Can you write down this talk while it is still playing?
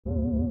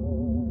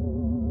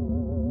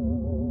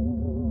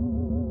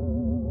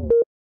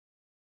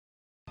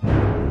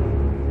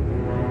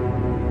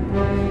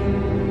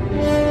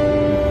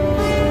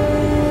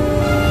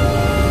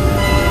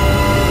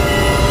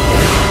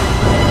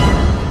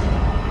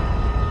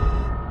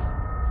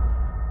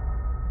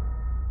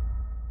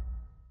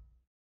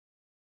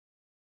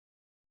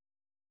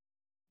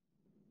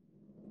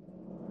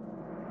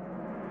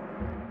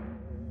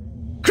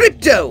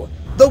Ecto!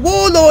 The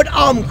warlord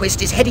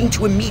Armquist is heading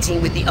to a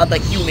meeting with the other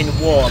human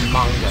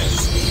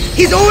warmongers.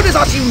 His orders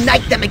are to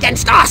unite them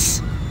against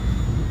us!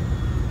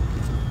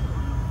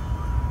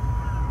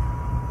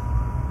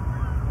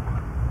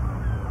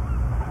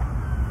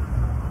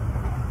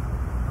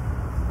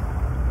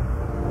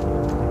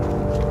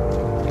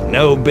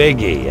 No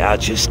biggie, I'll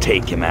just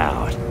take him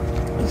out.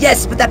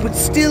 Yes, but that would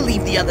still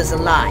leave the others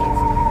alive.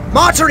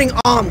 Martyring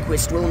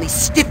Armquist will only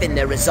stiffen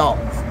their resolve.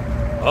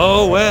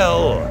 Oh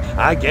well,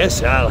 I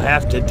guess I'll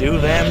have to do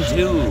them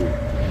too.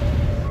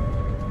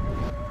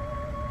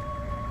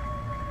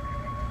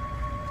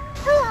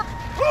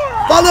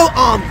 Follow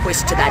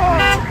Armquist to that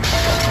meeting.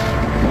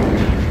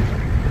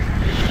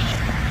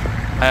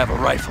 I have a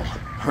rifle.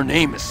 Her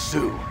name is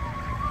Sue.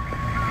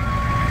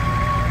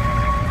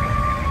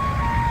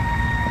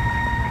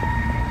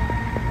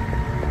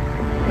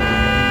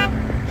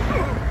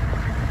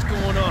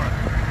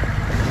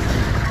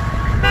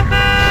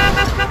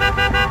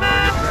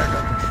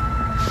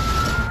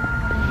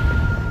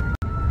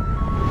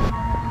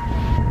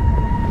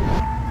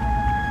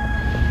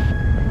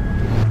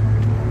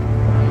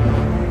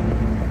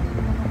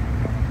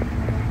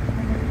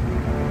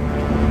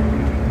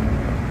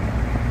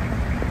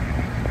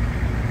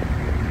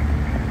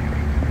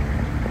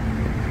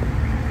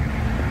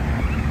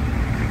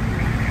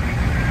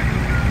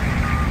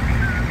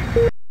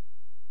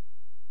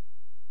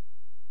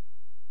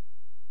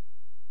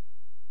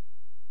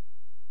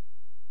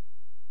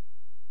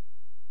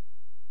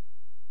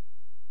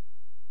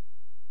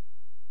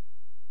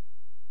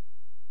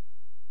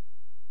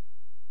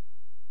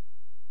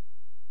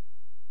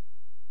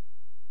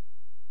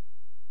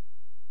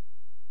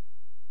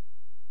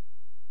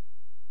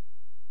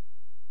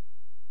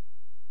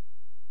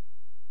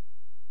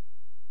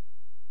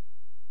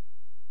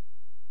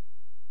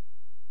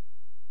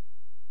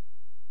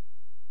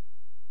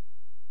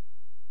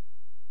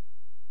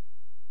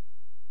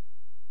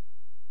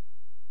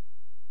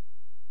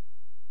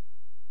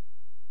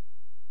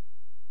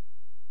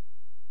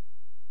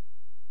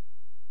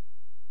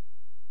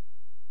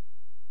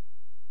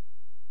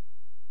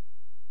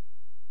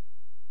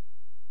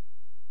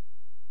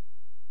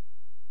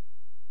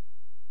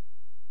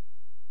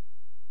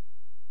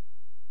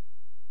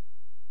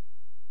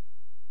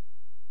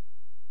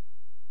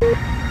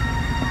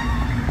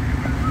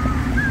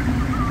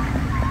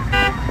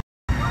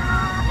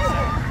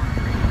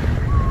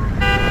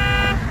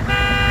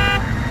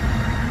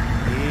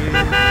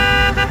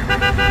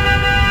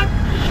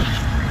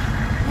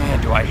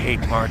 I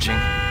hate marching.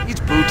 These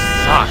boots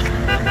suck.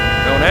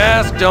 Don't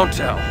ask, don't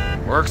tell.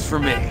 Works for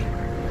me.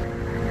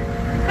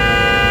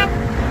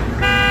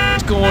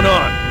 What's going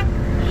on?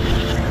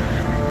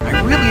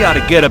 I really ought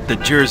to get up to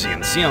Jersey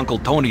and see Uncle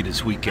Tony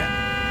this weekend.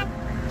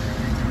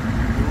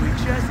 We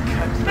just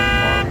cut to the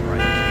farm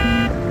right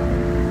here.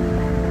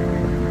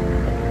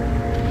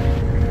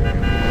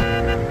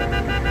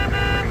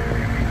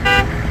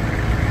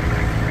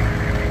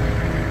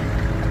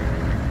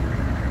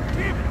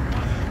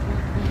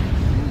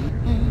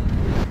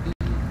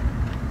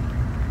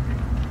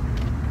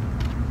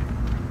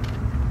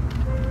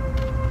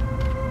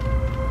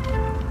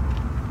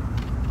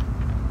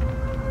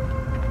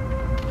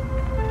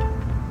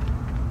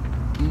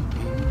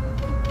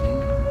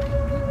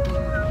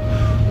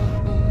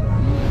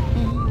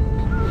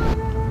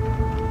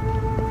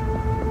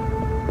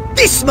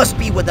 This must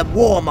be where the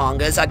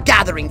warmongers are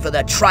gathering for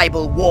their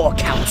tribal war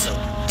council.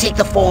 Take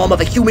the form of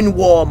a human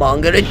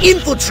warmonger and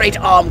infiltrate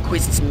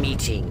Armquist's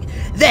meeting.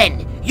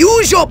 Then,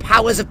 use your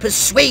powers of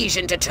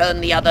persuasion to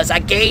turn the others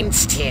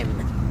against him.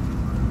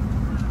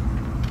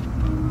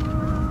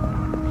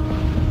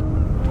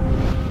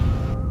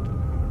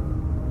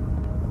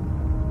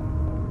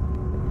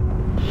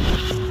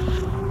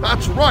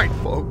 That's right,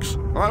 folks.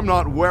 I'm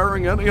not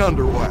wearing any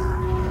underwear.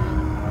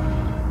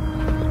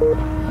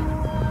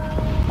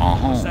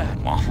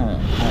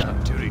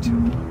 Duty to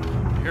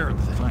hear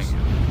things.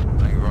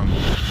 Thank you very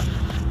much.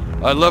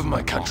 I love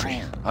my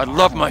country. I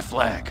love my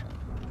flag.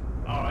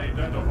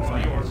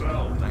 Identify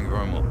yourself. Thank you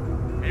very much.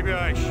 Maybe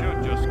I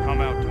should just come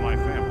out to my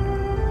family.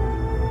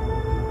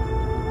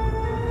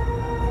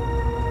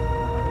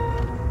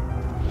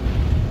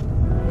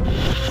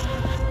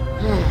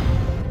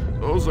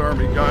 Those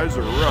army guys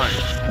are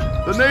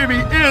right. The Navy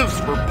is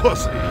for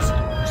pussies.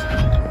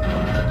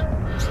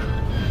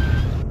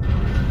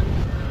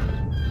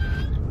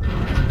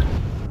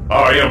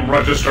 I am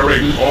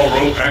registering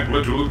aural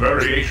amplitude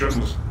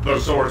variations. The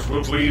source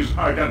will please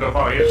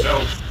identify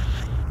itself.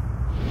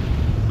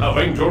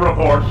 Nothing to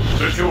report.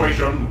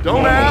 Situation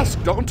Don't normal.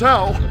 ask, don't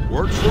tell.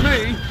 Works for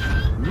me.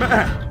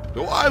 Man,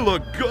 do I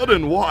look good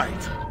in white.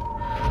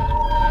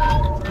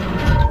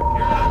 You're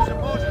not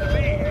supposed to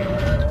be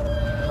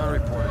here. I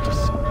reported to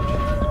Sarge,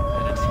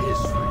 and it's his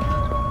freedom.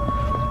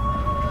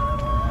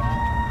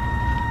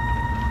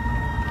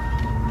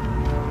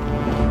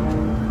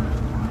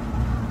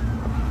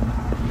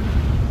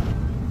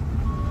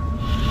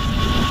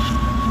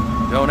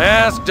 Don't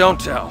ask, don't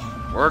tell.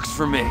 Works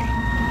for me.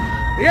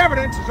 The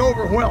evidence is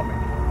overwhelming.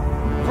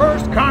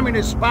 First,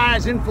 communist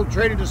spies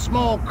infiltrated a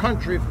small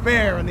country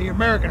fair in the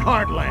American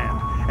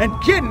heartland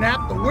and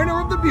kidnapped the winner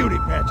of the beauty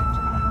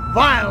pageant,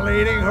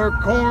 violating her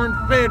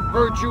corn-fed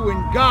virtue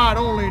in God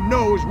only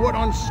knows what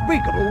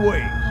unspeakable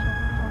ways.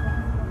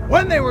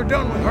 When they were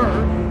done with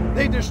her,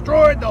 they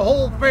destroyed the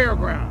whole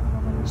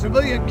fairground.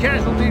 Civilian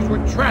casualties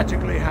were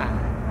tragically high.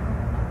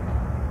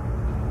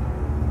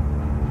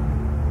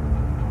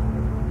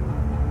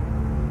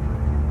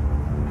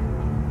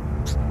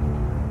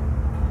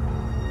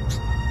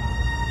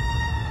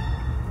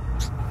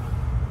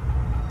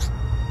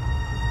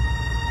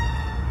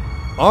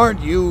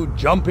 Aren't you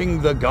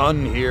jumping the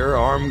gun here,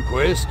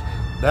 Armquist?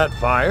 That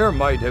fire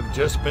might have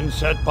just been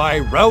set by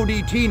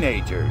rowdy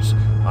teenagers.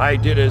 I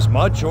did as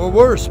much or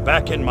worse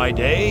back in my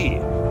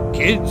day.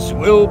 Kids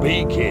will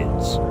be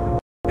kids.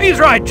 He's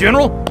right,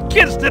 General.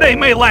 Kids today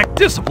may lack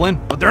discipline,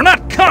 but they're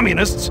not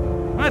communists.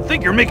 I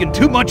think you're making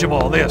too much of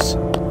all this.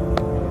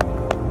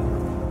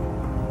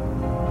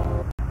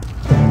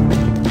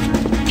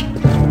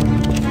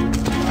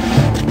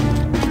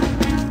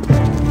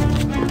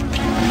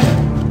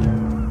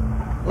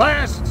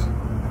 Last,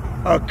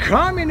 a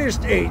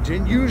communist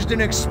agent used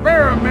an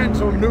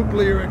experimental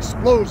nuclear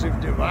explosive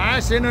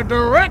device in a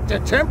direct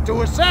attempt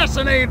to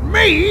assassinate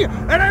me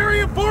at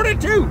Area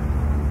 42.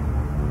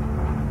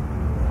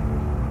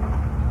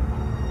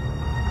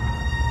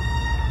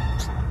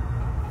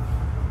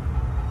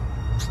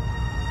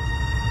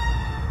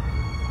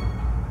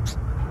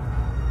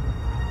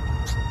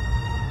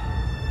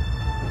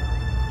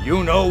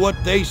 You know what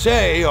they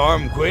say,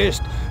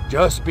 Armquist.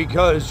 Just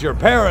because you're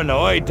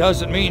paranoid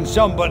doesn't mean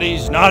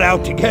somebody's not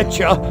out to get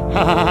you.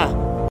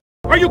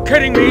 Are you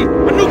kidding me? A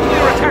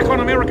nuclear attack on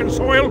American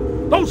soil?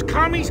 Those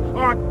commies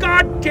are a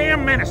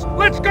goddamn menace.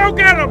 Let's go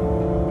get them!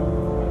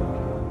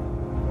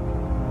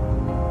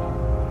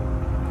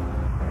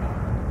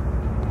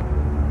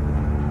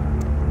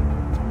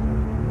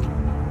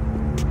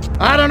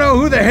 I don't know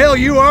who the hell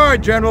you are,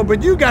 General,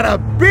 but you got a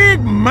big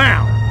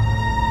mouth.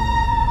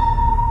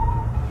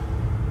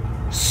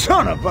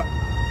 Son of a...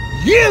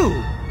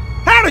 You!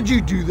 How did you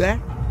do that?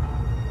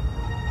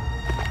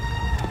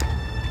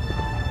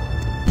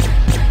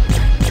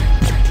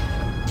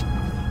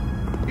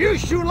 You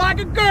shoot like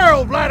a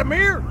girl,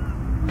 Vladimir!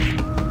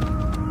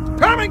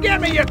 Come and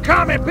get me, you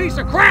commie piece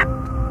of crap!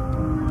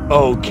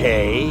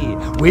 Okay,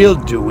 we'll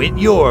do it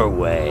your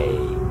way.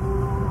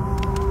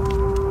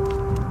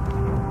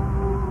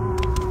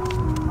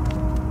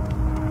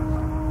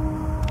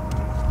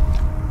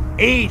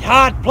 Eat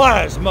hot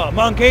plasma,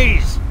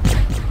 monkeys!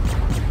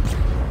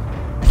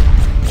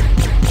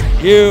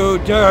 You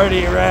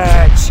dirty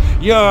rats!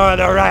 You're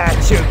the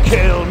rats who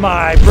killed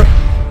my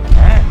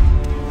Huh?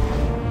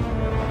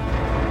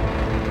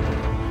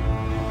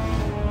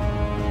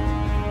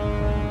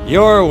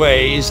 Your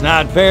way's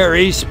not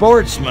very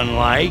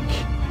sportsmanlike.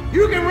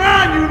 You can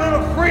run, you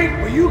little freak,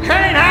 but you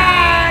can't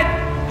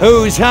hide!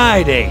 Who's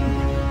hiding?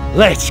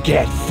 Let's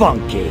get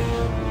funky.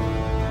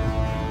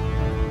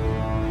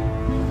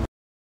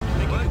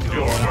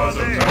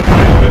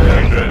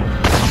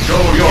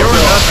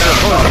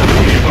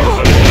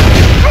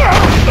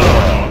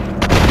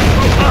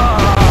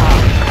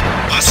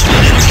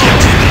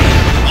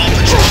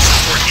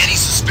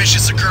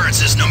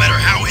 Occurrences, no matter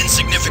how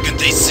insignificant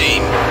they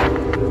seem.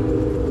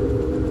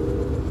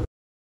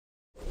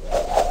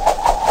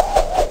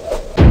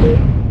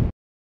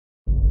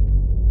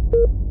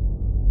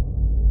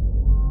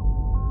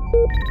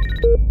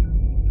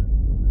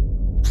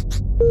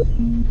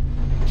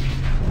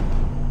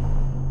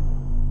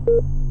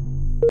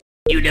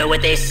 You know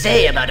what they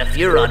say about a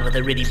Furon with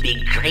a really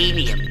big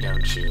cranium,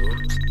 don't you?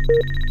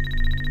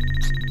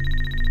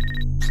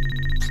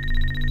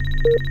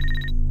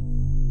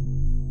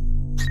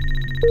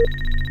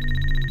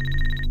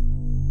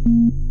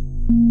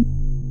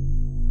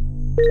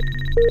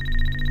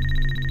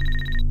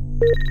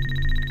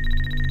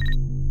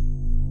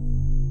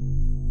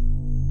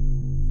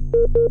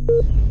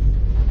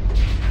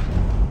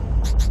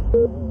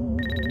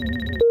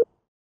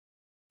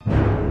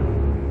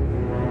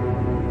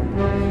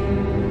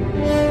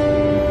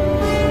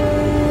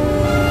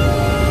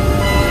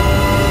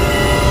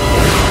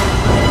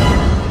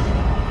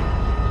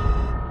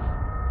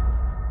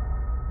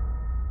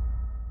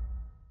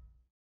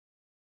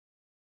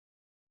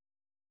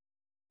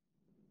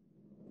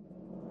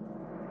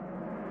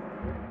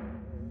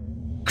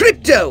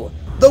 Crypto!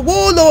 The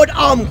warlord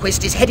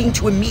Armquist is heading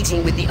to a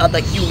meeting with the other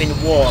human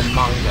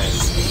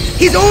warmongers.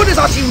 His orders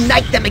are to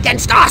unite them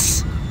against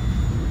us!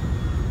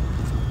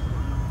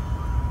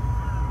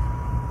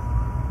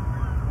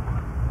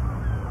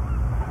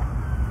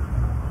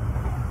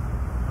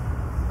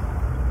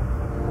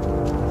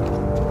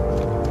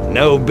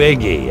 No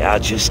biggie, I'll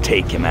just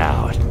take him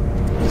out.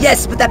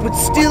 Yes, but that would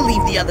still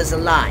leave the others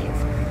alive.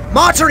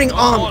 Martyring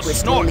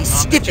Armquist will only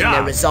stiffen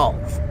their resolve.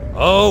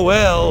 Oh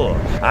well,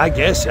 I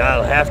guess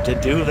I'll have to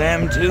do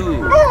them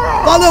too.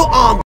 Follow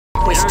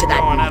Armquist to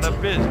that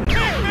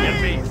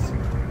meeting.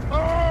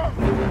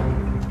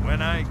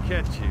 When I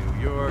catch you,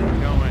 you're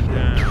going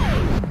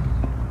down.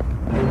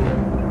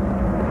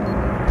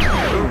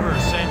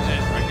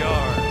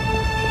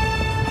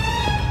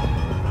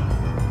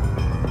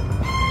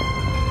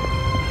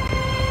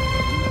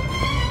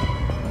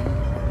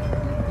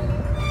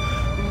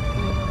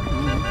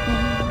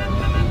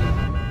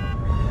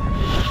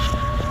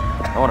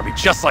 want to be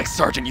just like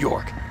Sergeant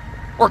York.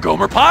 Or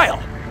Gomer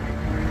Pyle.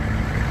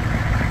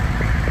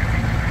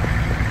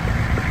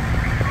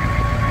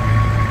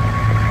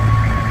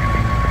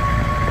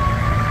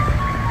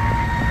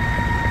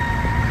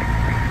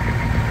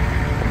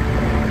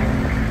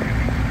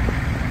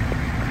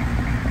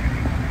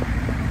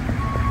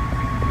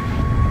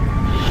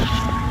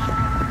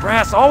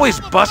 Brass always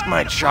bust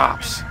my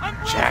chops,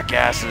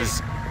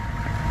 jackasses.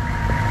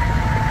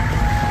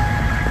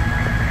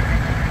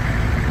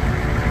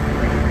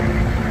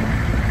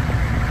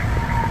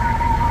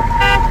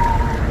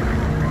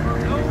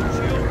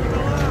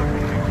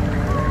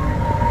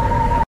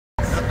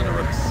 Nothing to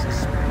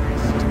resist.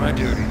 To my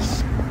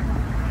duties.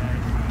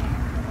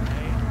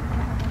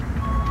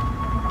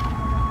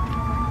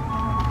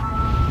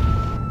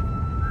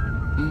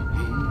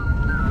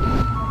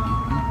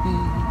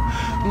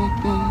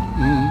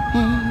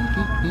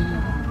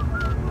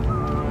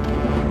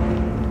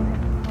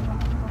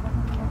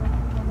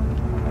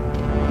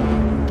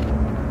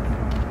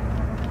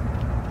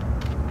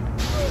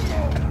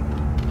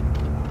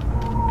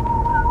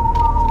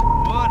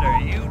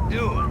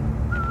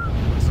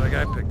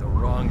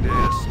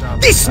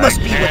 This must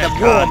be where the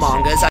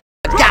warmongers are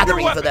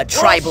gathering for the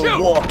Tribal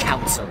War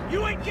Council.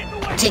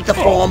 Take the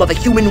form of a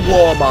human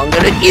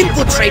warmonger and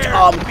infiltrate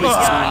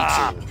Armquist's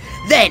meeting.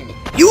 Then,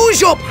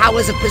 use your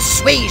powers of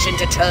persuasion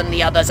to turn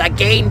the others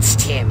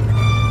against him.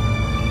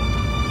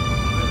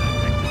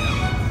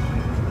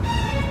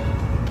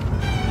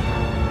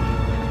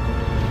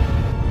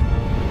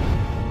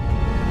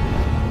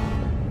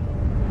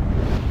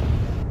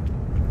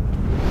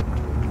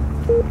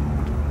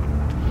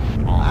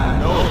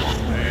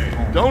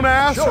 Don't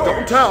ask,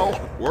 don't tell.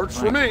 Works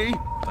for me.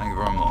 Thank you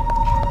very much.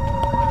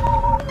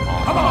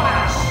 Come on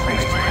out,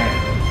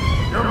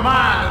 spaceman. You're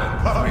mine,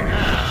 puppy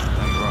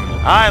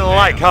now. I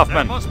like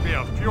Huffman,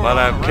 but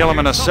I'll kill him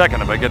in a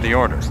second if I get the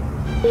order.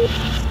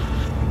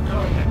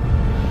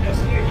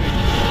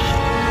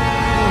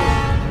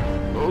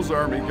 Those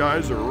Army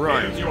guys are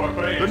right.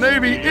 The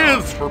Navy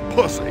is for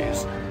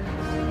pussies.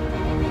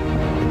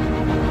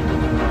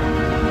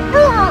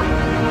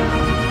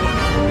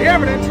 The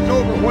evidence is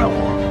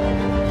overwhelming.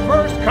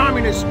 First,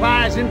 communist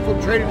spies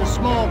infiltrated a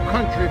small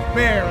country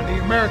fair in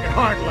the American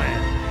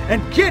heartland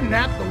and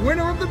kidnapped the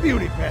winner of the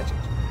beauty pageant,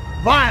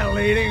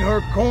 violating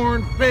her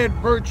corn-fed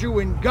virtue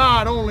in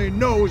God only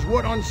knows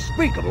what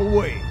unspeakable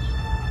ways.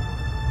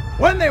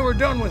 When they were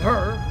done with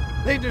her,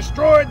 they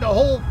destroyed the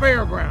whole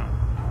fairground.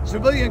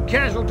 Civilian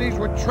casualties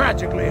were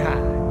tragically high.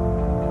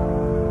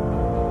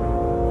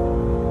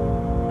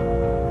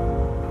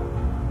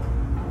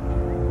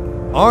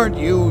 Aren't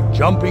you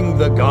jumping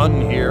the gun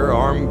here,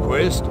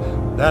 Armquist?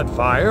 That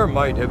fire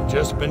might have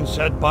just been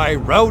set by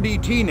rowdy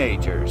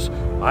teenagers.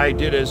 I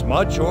did as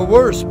much or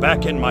worse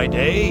back in my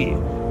day.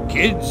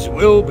 Kids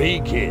will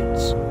be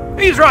kids.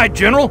 He's right,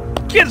 General.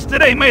 Kids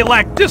today may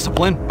lack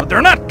discipline, but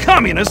they're not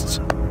communists.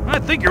 I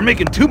think you're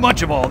making too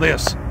much of all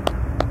this.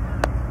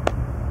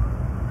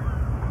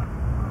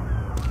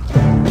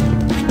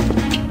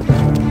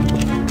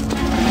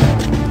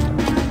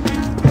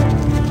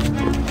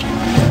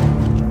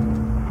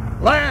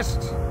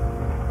 Last,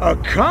 a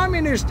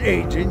communist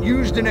agent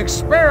used an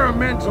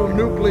experimental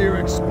nuclear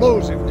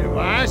explosive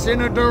device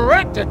in a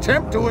direct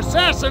attempt to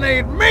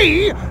assassinate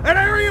me at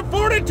Area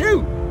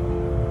 42.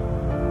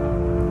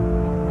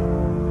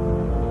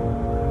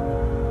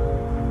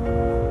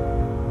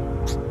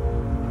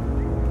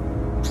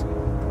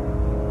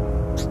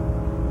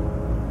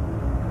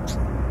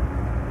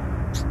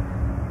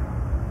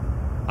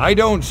 I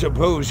don't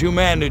suppose you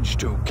managed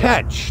to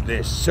catch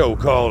this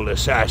so-called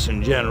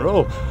assassin,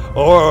 General,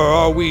 or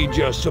are we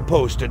just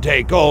supposed to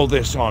take all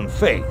this on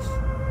faith?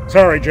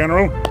 Sorry,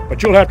 General,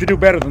 but you'll have to do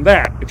better than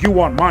that if you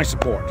want my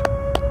support.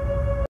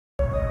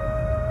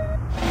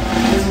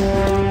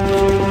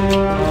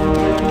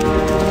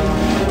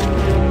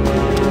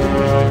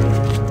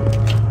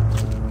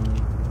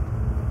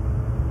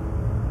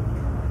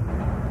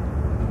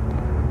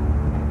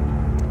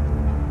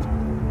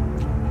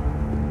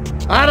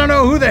 I don't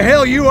know who the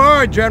hell you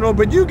are, General,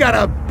 but you got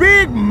a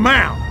big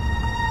mouth.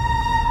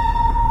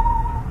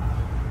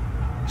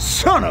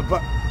 Son of a...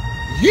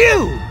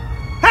 You!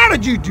 How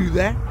did you do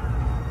that?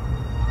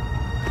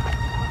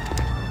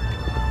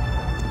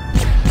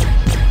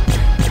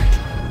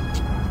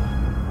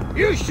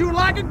 You shoot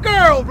like a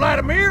girl,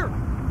 Vladimir!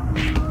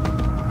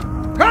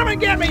 Come and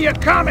get me, you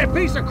commie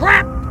piece of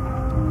crap!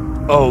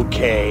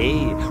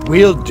 Okay,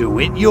 we'll do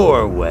it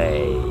your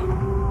way.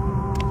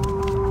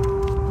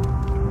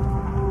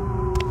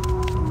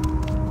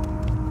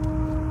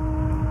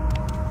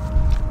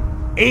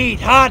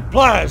 Eat hot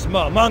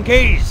plasma,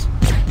 monkeys!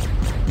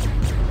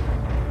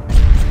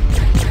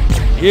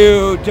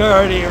 You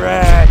dirty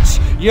rats!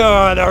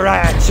 You're the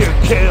rats who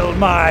killed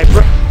my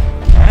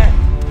Huh?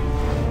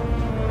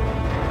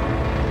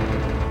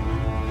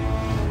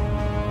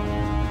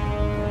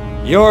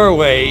 Your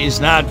way's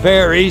not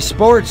very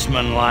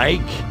sportsmanlike.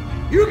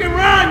 You can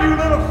run, you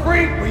little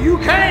freak, but you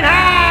can't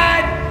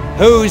hide!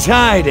 Who's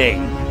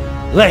hiding?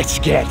 Let's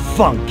get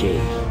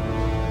funky.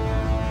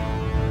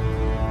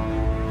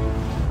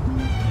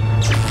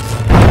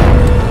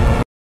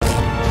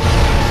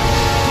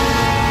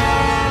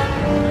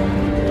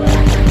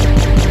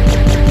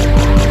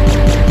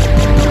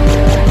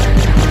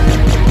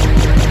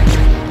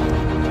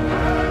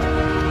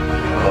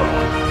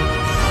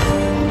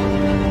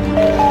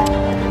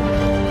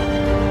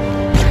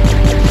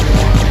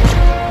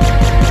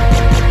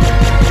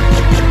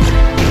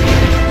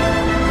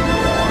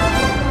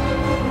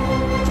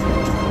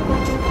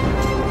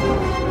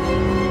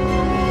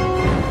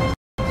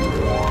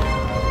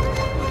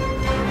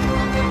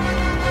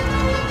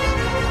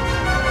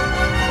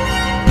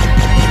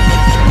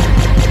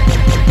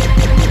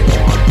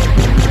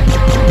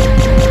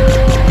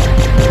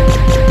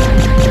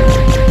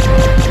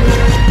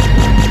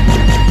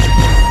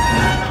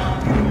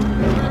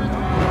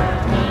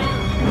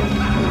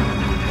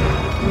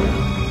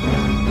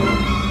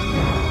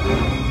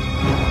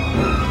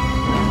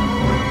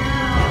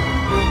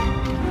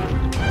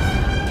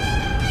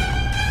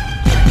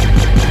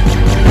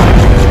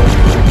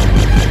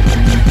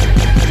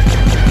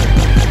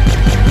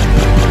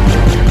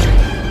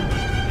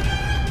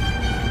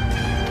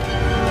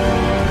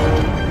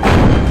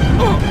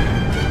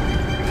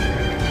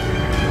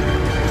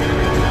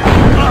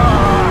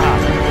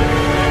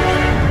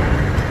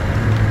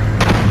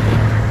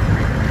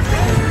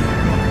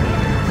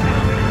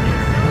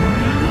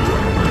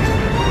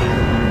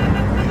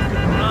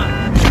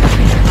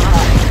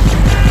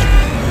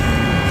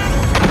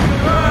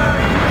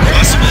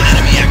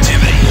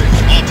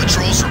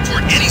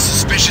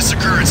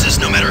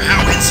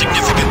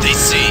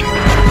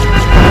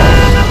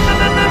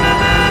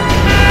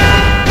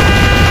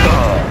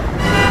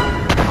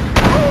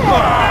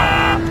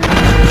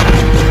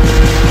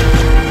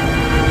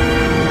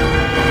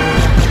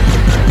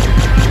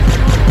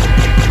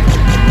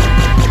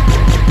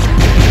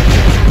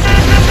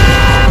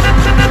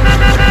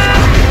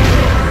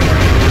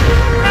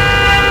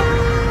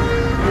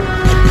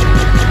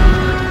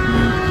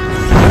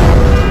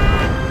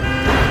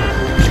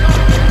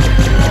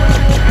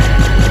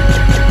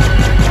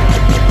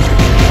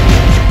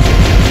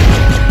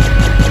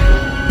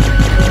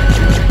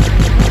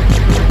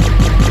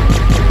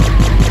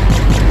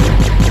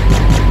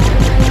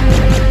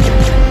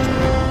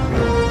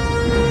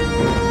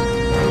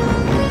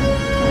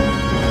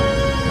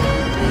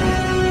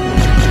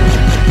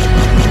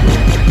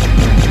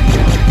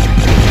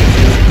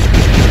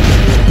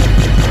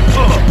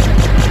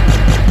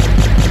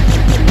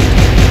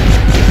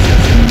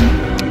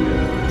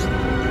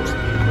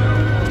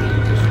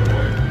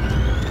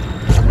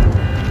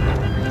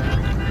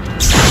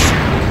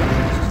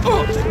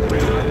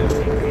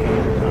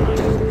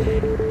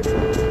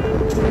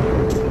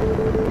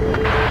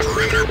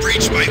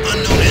 breached by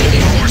unknown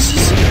enemy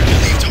forces,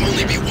 believed to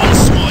only be one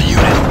small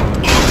unit.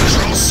 All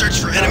controls search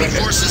for enemy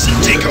forces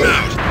and take them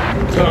out.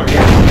 Target.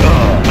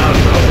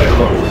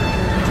 Unavailable.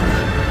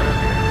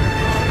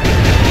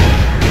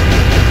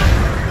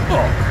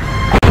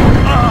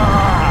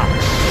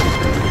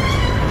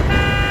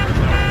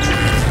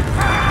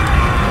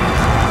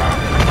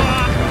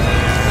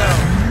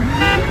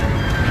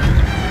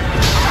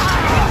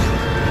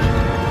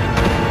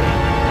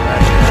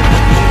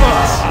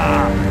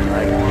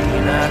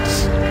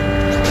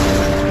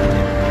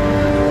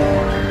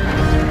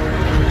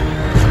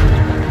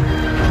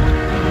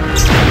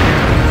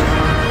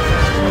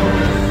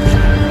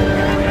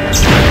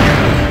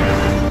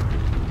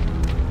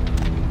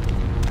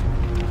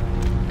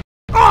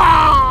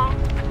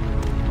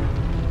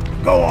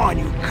 Go on,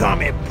 you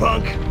commie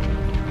punk.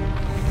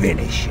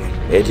 Finish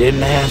it. It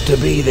didn't have to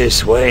be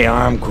this way,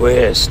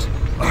 Armquist.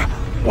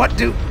 What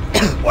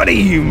do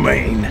you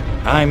mean?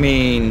 I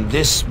mean,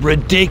 this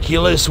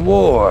ridiculous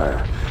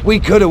war. We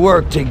could have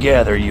worked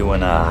together, you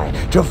and I,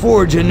 to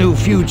forge a new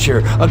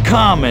future, a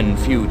common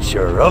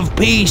future of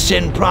peace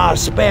and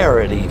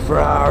prosperity for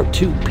our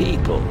two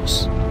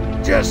peoples.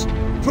 Just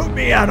put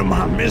me out of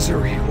my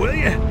misery, will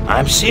you?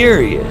 I'm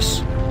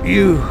serious.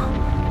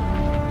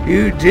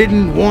 You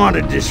didn't want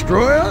to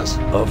destroy us?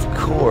 Of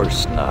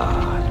course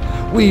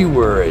not. We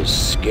were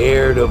as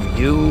scared of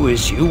you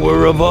as you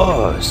were of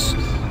us.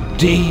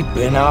 Deep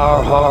in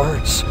our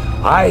hearts,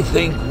 I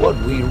think what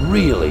we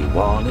really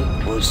wanted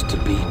was to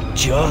be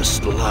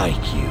just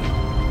like you.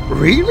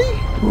 Really?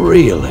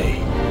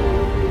 Really.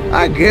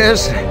 I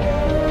guess,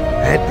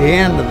 at the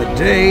end of the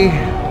day,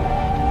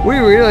 we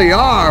really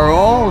are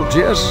all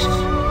just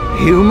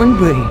human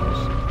beings.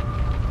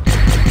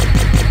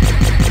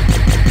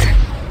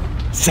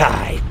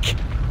 Psych.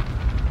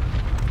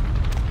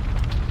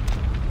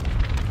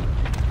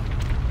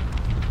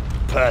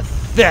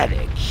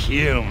 Pathetic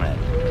human.